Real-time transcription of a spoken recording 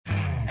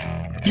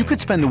You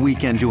could spend the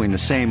weekend doing the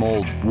same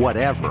old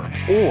whatever,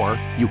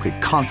 or you could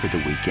conquer the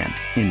weekend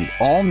in the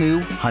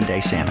all-new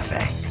Hyundai Santa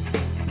Fe.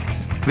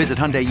 Visit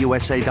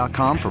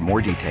HyundaiUSA.com for more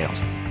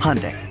details.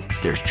 Hyundai,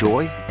 there's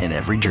joy in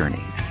every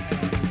journey.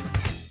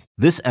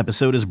 This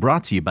episode is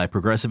brought to you by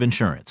Progressive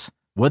Insurance.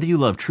 Whether you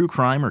love true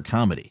crime or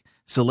comedy,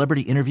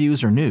 celebrity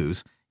interviews or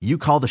news, you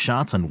call the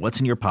shots on what's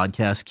in your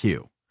podcast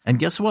queue. And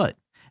guess what?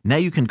 Now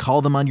you can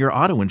call them on your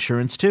auto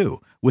insurance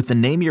too with the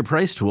Name Your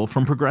Price tool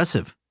from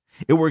Progressive.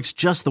 It works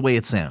just the way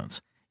it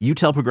sounds. You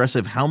tell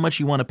Progressive how much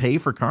you want to pay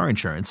for car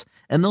insurance,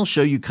 and they'll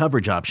show you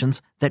coverage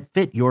options that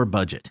fit your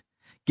budget.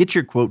 Get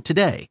your quote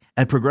today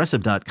at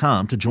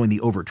Progressive.com to join the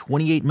over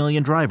 28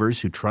 million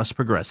drivers who trust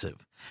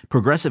Progressive.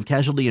 Progressive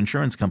Casualty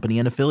Insurance Company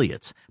and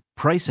Affiliates.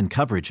 Price and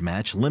coverage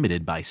match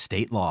limited by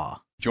state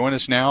law. Join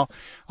us now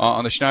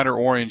on the Schneider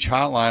Orange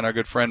Hotline, our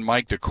good friend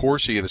Mike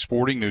DeCourcy, the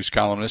sporting news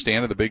columnist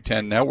and of the Big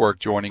Ten Network,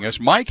 joining us.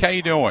 Mike, how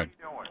you doing?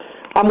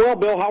 I'm well,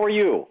 Bill. How are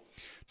you?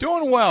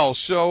 Doing well.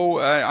 So,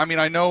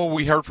 I know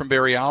we heard from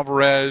Barry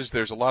Alvarez.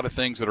 There's a lot of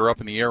things that are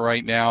up in the air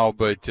right now,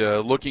 but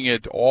looking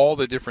at all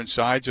the different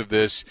sides of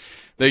this,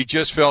 they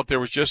just felt there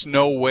was just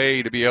no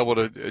way to be able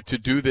to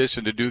do this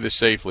and to do this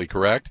safely,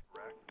 correct?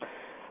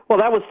 Well,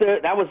 that was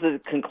the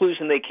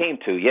conclusion they came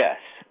to, yes.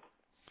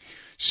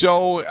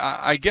 So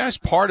I guess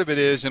part of it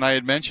is, and I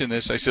had mentioned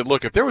this, I said,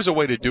 look, if there was a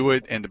way to do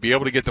it and to be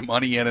able to get the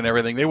money in and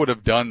everything, they would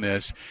have done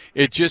this.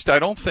 It just, I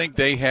don't think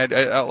they had,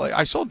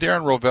 I saw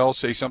Darren Rovell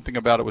say something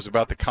about it was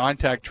about the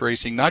contact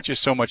tracing, not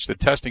just so much the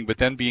testing, but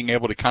then being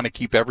able to kind of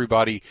keep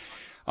everybody,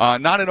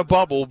 not in a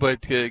bubble,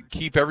 but to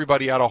keep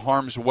everybody out of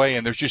harm's way.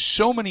 And there's just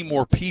so many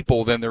more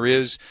people than there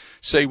is,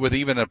 say, with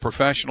even a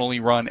professionally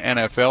run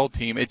NFL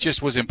team. It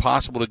just was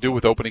impossible to do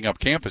with opening up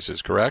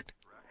campuses, correct?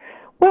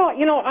 Well,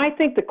 I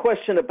think the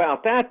question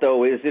about that,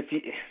 though, is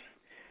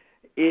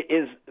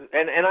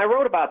and I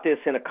wrote about this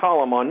in a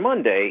column on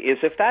Monday, is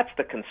if that's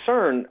the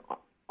concern,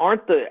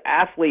 aren't the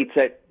athletes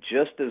at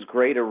just as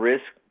great a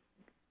risk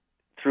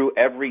through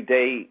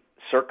everyday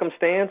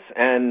circumstance?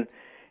 And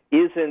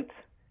isn't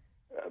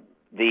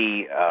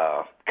the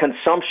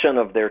consumption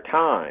of their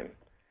time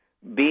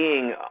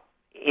being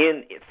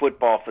in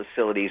football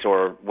facilities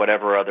or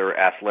whatever other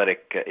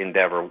athletic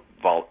endeavor,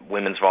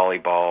 women's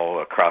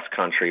volleyball, cross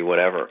country,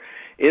 whatever,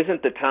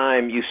 isn't the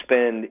time you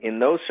spend in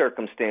those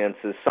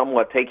circumstances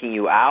somewhat taking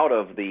you out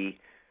of the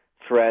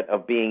threat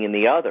of being in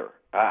the other?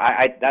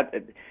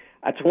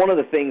 That's one of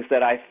the things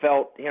that I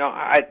felt,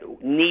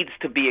 needs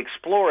to be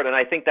explored, and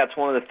I think that's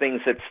one of the things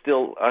that's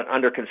still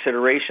under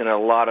consideration in a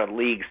lot of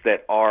leagues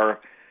that are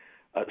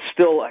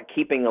still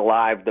keeping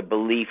alive the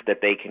belief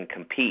that they can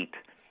compete.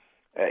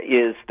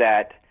 Is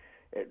that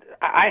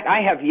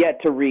I have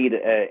yet to read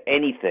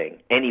anything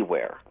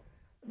anywhere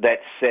that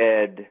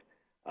said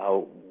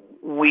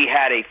we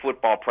had a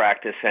football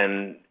practice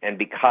and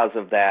because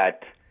of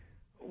that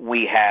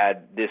we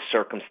had this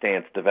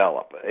circumstance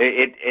develop.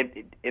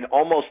 It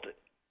almost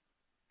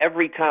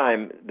every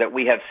time that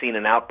we have seen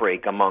an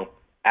outbreak among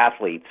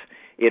athletes,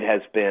 it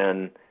has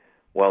been,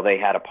 well, they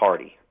had a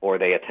party or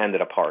they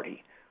attended a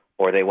party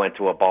or they went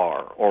to a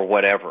bar or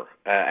whatever.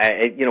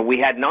 We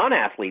had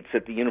non-athletes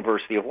at the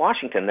University of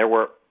Washington. There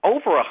were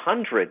over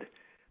 100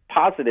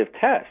 positive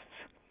tests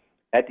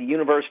at the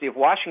University of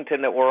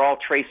Washington that were all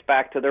traced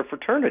back to their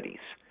fraternities,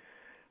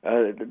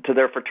 to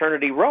their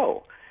fraternity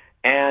row.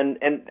 And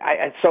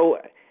so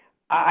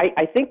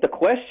I think the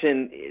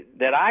question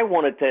that I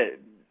wanted to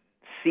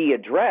see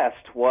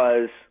addressed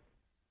was,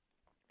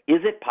 is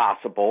it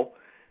possible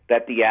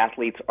that the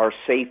athletes are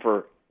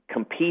safer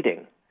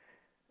competing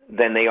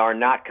than they are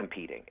not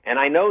competing? And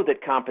I know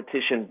that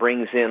competition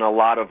brings in a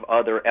lot of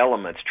other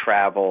elements,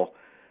 travel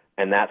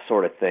and that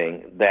sort of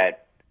thing,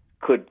 that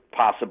could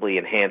possibly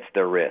enhance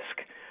their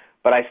risk.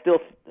 But I still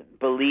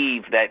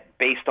believe that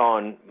based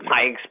on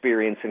my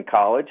experience in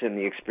college and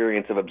the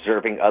experience of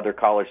observing other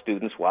college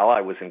students while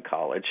I was in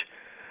college,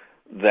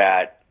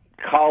 that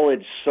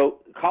college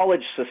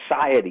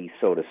society,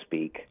 so to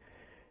speak,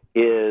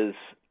 is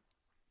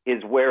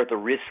where the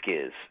risk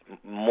is,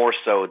 more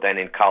so than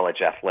in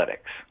college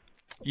athletics.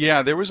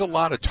 Yeah, there was a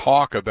lot of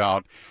talk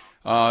about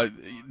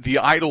the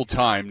idle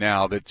time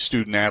now that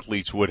student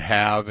athletes would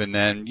have, and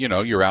then,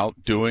 you're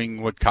out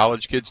doing what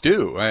college kids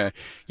do.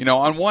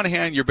 On one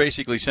hand, you're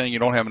basically saying you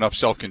don't have enough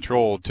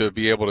self-control to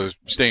be able to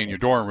stay in your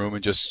dorm room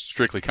and just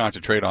strictly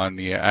concentrate on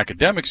the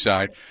academic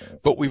side.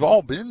 But we've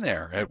all been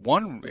there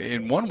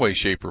in one way,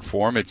 shape, or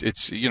form.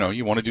 It's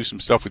you want to do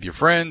some stuff with your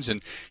friends,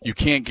 and you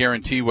can't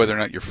guarantee whether or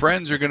not your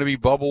friends are going to be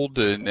bubbled.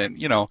 And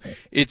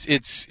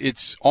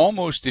it's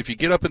almost, if you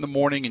get up in the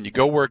morning and you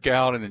go work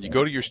out, and then you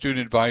go to your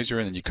student advisor,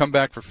 and then you come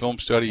back for film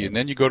study, and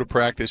then you go to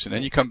practice, and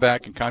then you come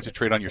back and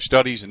concentrate on your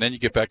studies, and then you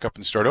get back up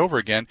and start over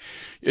again.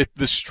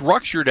 The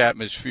structured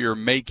atmosphere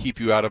may keep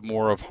you out of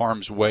more of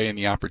harm's way and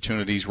the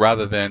opportunities,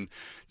 rather than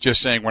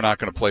just saying we're not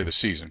going to play the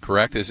season,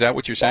 correct? Is that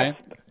what you're saying?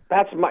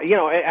 That's my,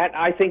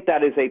 I think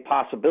that is a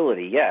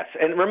possibility, yes.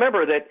 And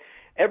remember that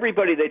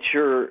everybody that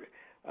you're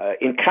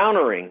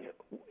encountering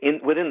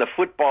within the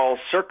football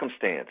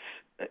circumstance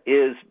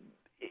is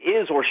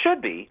or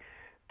should be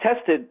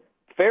tested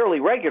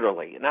fairly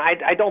regularly. Now,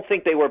 I don't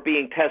think they were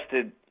being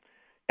tested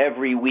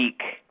every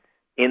week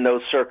in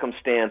those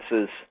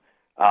circumstances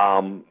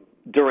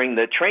during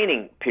the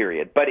training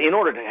period. But in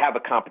order to have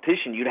a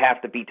competition, you'd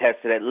have to be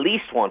tested at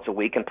least once a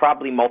week and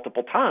probably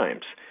multiple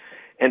times.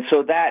 And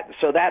so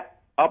that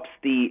ups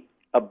the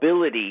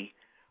ability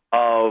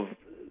of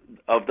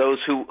those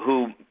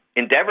who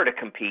endeavor to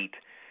compete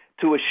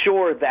to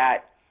assure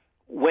that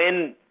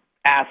when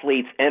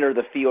athletes enter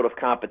the field of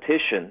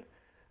competition,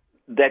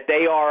 that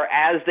they are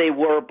as they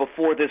were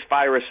before this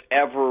virus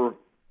ever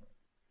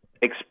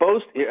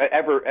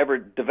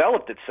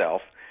developed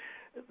itself,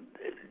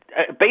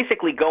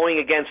 basically going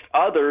against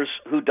others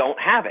who don't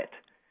have it.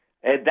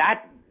 And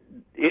that,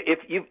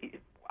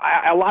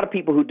 a lot of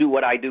people who do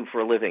what I do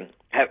for a living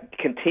have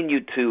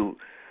continued to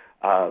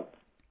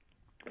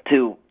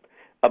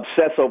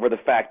obsess over the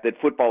fact that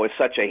football is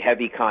such a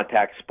heavy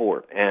contact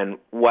sport, and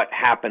what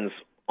happens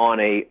on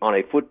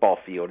a football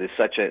field is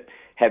such a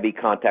heavy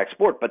contact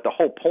sport. But the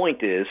whole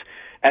point is,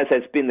 as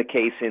has been the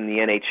case in the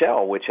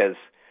NHL, which has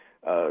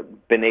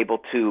been able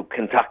to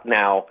conduct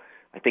now,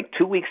 I think,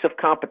 2 weeks of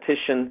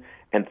competition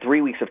and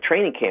 3 weeks of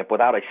training camp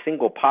without a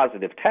single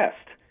positive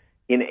test,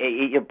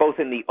 both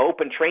in the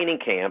open training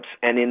camps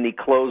and in the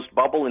closed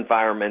bubble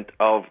environment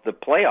of the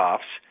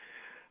playoffs.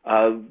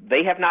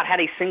 They have not had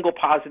a single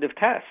positive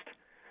test.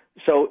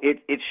 So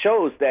it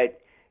shows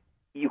that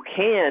you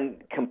can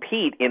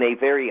compete in a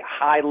very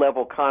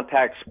high-level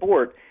contact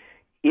sport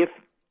if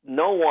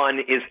no one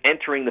is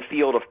entering the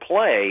field of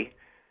play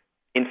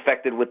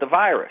infected with the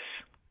virus.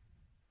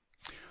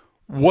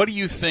 What do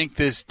you think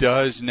this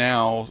does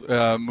now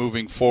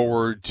moving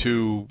forward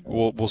to,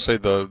 we'll say,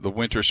 the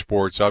winter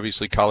sports?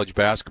 Obviously, college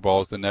basketball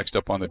is the next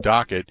up on the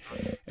docket.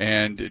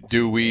 And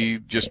do we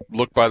just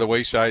look by the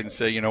wayside and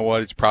say, you know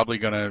what, it's probably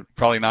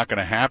not going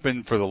to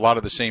happen for a lot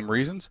of the same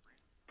reasons?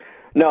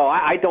 No,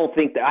 I don't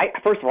think that.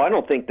 First of all, I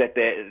don't think that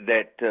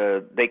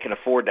they can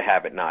afford to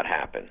have it not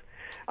happen.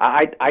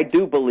 I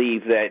do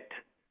believe that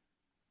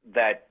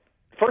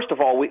first of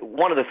all,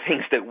 one of the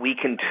things that we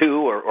can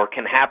do or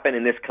can happen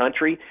in this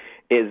country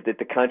is that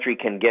the country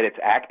can get its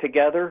act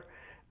together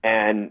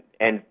and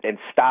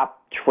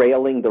stop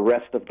trailing the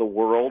rest of the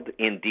world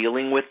in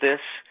dealing with this.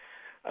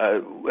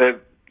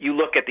 You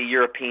look at the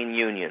European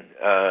Union,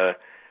 the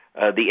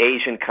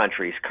Asian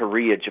countries,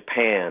 Korea,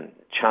 Japan,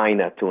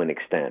 China to an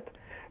extent.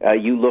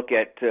 You look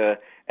at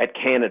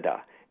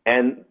Canada,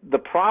 and the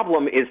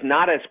problem is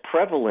not as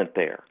prevalent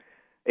there.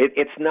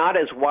 It's not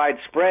as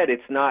widespread.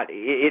 It's not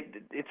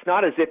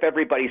as if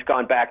everybody's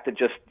gone back to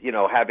just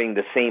having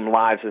the same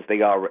lives as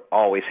they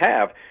always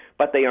have.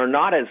 But they are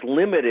not as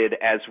limited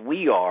as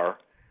we are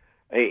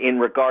in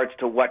regards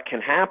to what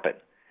can happen,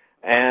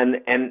 and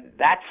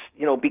that's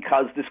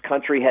because this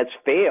country has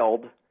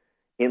failed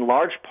in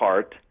large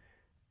part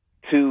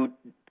to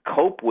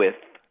cope with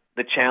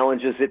the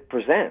challenges it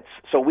presents.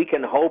 So we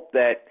can hope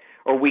that,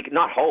 or we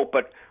not hope,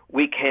 but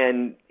we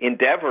can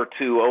endeavor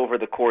to, over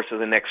the course of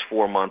the next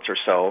 4 months or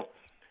so,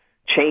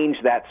 change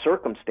that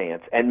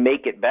circumstance and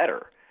make it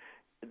better.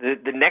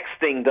 The next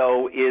thing,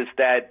 though, is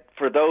that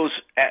for those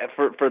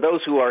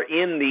who are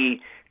in the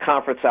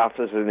conference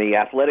offices and the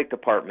athletic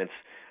departments,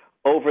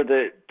 over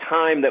the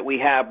time that we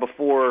have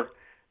before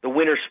the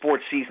winter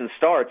sports season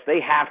starts, they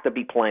have to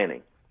be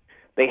planning.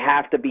 They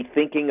have to be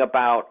thinking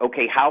about,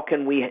 okay, how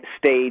can we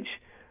stage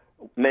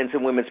men's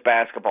and women's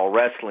basketball,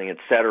 wrestling,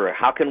 etc.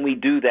 How can we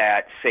do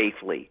that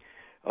safely?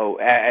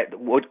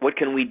 What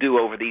can we do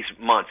over these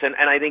months? And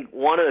I think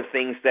one of the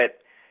things that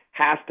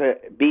has to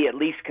be at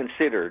least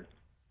considered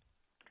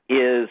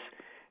is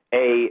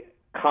a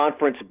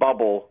conference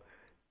bubble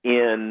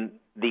in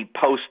the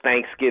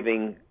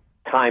post-Thanksgiving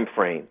time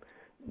frame.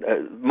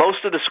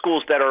 Most of the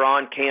schools that are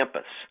on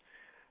campus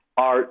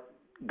are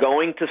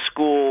going to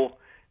school.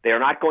 They are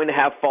not going to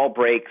have fall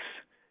breaks.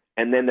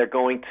 And then they're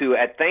going to,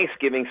 at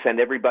Thanksgiving, send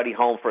everybody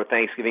home for a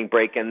Thanksgiving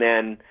break, and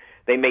then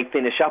they may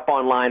finish up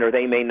online, or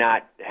they may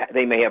not.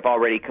 They may have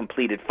already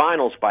completed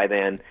finals by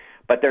then,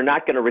 but they're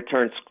not going to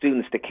return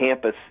students to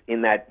campus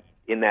in that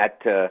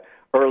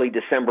early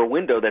December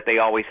window that they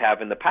always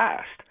have in the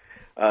past.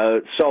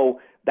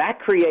 So that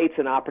creates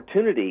an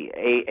opportunity,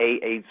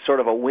 a sort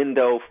of a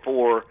window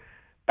for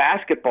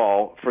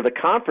basketball, for the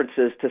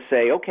conferences to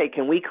say, okay,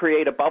 can we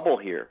create a bubble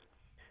here?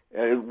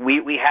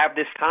 We have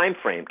this time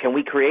frame. Can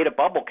we create a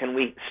bubble? Can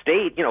we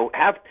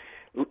have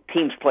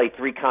teams play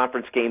 3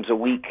 conference games a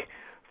week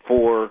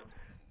for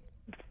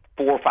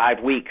 4 or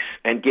 5 weeks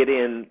and get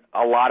in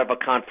a lot of a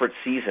conference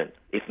season,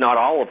 if not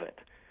all of it?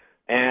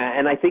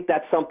 And I think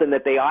that's something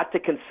that they ought to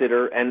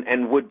consider, and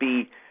it would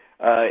be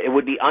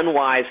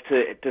unwise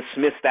to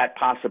dismiss that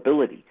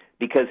possibility,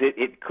 because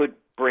it could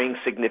bring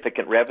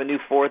significant revenue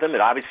for them.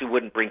 It obviously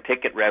wouldn't bring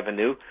ticket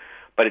revenue,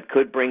 but it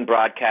could bring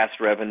broadcast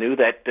revenue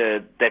that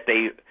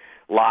they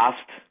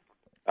lost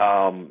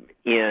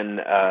in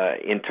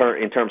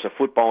terms of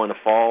football in the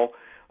fall.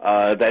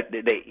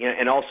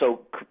 And also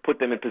put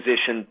them in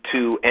position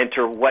to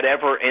enter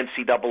whatever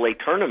NCAA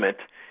tournament,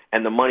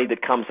 and the money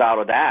that comes out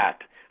of that,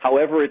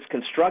 however it's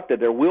constructed,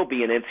 there will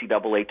be an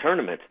NCAA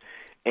tournament.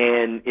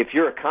 And if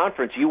you're a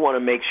conference, you want to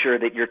make sure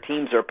that your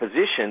teams are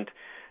positioned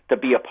to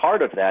be a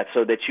part of that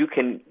so that you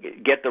can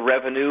get the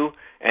revenue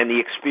and the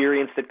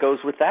experience that goes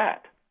with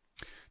that.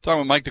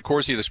 Talking with Mike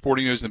DeCourcy of the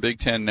Sporting News and the Big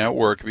Ten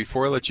Network.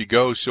 Before I let you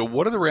go, so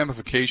what are the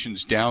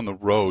ramifications down the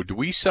road? Do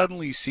we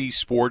suddenly see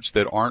sports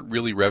that aren't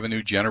really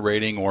revenue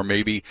generating or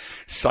maybe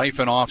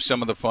siphon off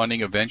some of the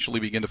funding eventually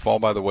begin to fall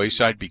by the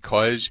wayside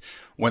because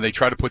when they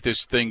try to put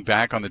this thing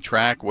back on the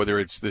track, whether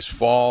it's this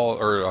fall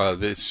or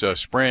this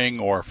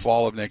spring or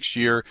fall of next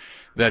year,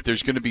 that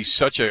there's going to be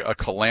such a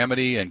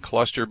calamity and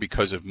cluster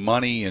because of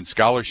money and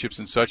scholarships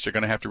and such, they're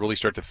going to have to really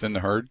start to thin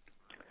the herd?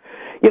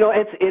 You know,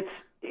 it's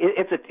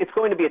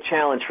going to be a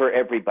challenge for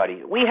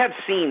everybody. We have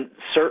seen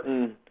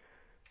certain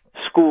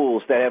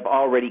schools that have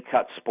already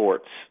cut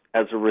sports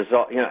as a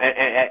result, you know,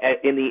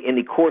 in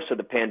the course of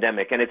the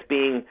pandemic, and it's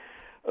being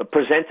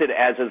presented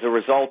as a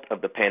result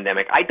of the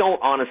pandemic. I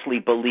don't honestly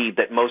believe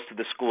that most of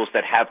the schools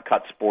that have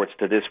cut sports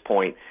to this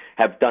point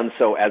have done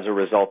so as a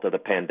result of the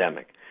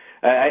pandemic.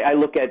 I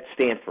look at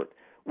Stanford,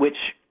 which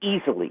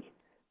easily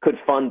could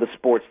fund the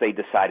sports they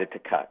decided to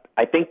cut.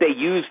 I think they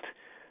used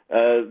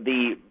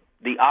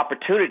the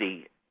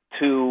opportunity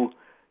to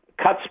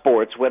cut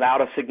sports without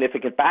a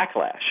significant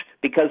backlash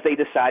because they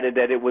decided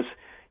that it was,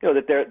 you know,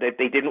 that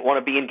they didn't want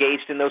to be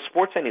engaged in those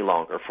sports any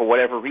longer for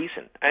whatever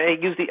reason.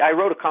 I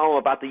wrote a column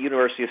about the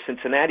University of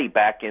Cincinnati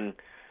back in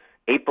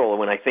April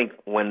when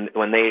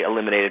they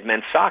eliminated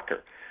men's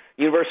soccer.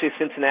 University of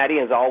Cincinnati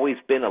has always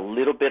been a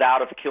little bit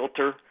out of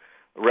kilter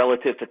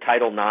relative to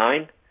Title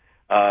IX.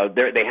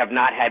 They have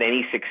not had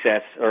any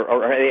success,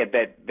 or they have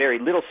had very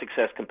little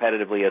success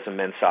competitively as a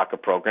men's soccer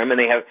program.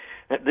 And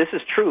this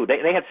is true.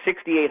 They had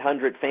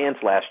 6,800 fans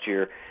last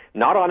year,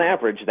 not on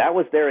average. That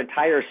was their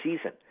entire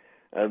season.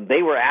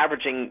 They were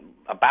averaging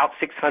about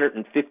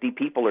 650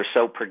 people or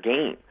so per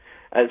game.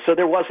 So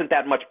there wasn't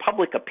that much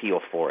public appeal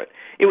for it.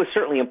 It was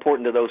certainly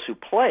important to those who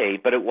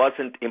played, but it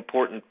wasn't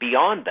important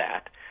beyond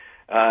that.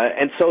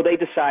 And so they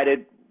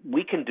decided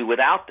we can do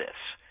without this.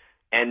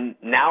 And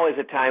now is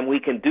a time we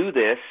can do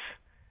this,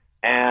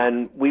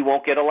 and we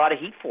won't get a lot of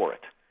heat for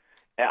it.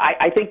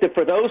 I think that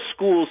for those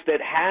schools that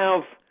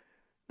have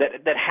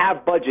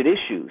budget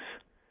issues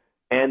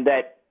and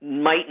that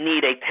might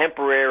need a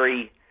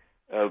temporary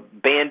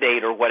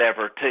Band-Aid or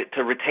whatever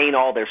to retain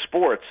all their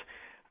sports,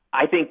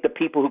 I think the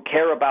people who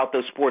care about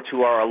those sports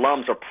who are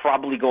alums are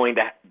probably going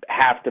to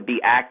have to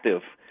be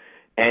active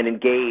and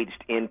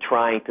engaged in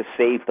trying to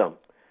save them.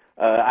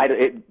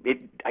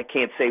 I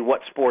can't say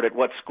what sport at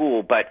what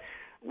school, but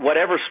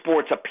whatever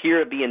sports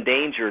appear to be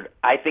endangered,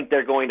 I think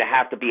they're going to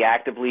have to be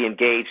actively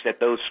engaged at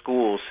those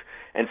schools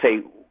and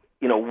say,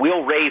 you know,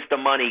 we'll raise the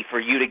money for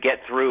you to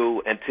get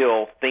through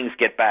until things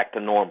get back to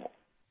normal.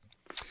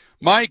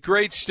 Mike,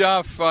 great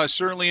stuff.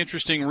 Certainly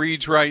interesting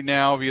reads right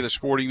now via the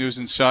Sporting News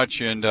and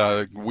such, and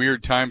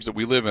weird times that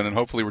we live in. And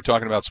hopefully we're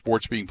talking about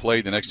sports being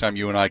played the next time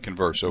you and I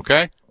converse,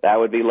 okay? That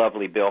would be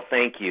lovely, Bill.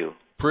 Thank you.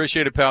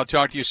 Appreciate it, pal.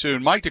 Talk to you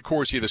soon. Mike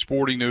DeCourcy of the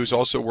Sporting News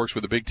also works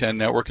with the Big Ten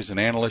Network as an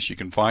analyst. You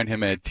can find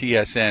him at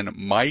TSN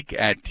Mike,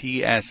 at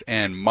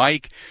TSN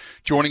Mike.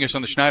 Joining us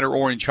on the Schneider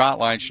Orange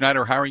Hotline.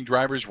 Schneider hiring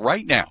drivers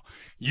right now.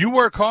 You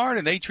work hard,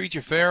 and they treat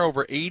you fair.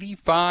 Over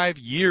 85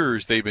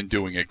 years they've been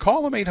doing it.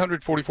 Call them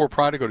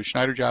 800-44-PRIDE or go to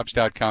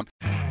SchneiderJobs.com.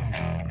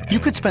 You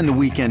could spend the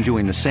weekend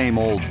doing the same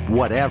old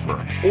whatever,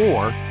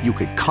 or you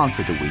could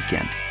conquer the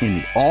weekend in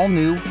the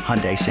all-new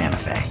Hyundai Santa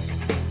Fe.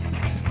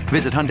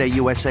 Visit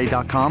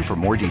HyundaiUSA.com for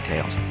more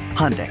details.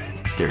 Hyundai,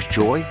 there's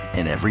joy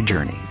in every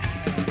journey.